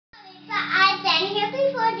But I've been here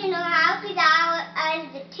before to know how, because I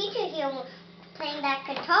was the teacher here playing that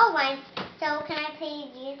guitar once. So can I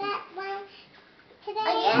please use that one today?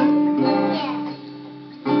 Oh, yeah? Yeah.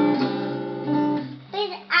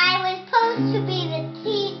 Because I was supposed to be the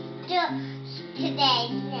teacher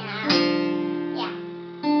today now. Yeah.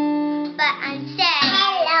 But instead,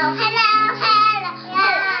 hello.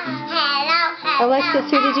 Alexis,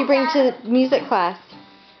 who did you bring to music class?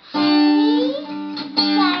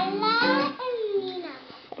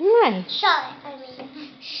 Nice.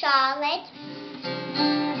 Charlotte.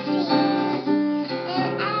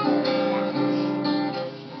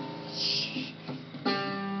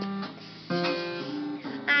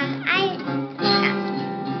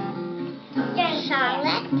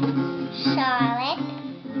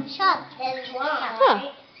 Huh.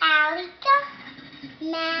 Alika,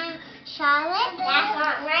 Charlotte. That's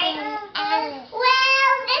not right.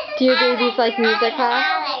 Well, this is. Do your babies like music class?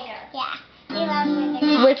 Yeah, they love music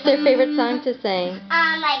class. What's their favorite song to sing?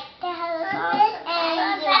 Like the Hello song. And I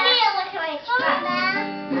need to look at my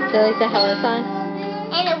song. Do they like the Hello song?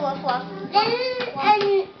 And the Wolf Wolf. Then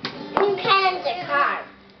kind of the car.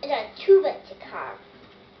 It's a tuba guitar.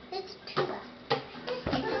 It's tuba. It's a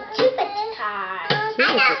tuba guitar. Tuba I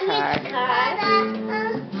guitar.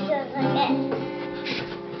 Feels like it.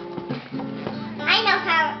 I know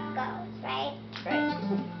how it goes, right? Right.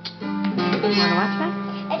 You want to watch that?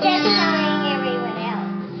 It's just telling everyone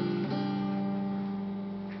else.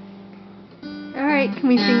 All right. Can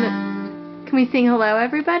we sing Can we sing hello,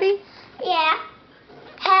 everybody? Yeah.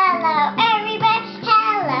 Hello, everybody.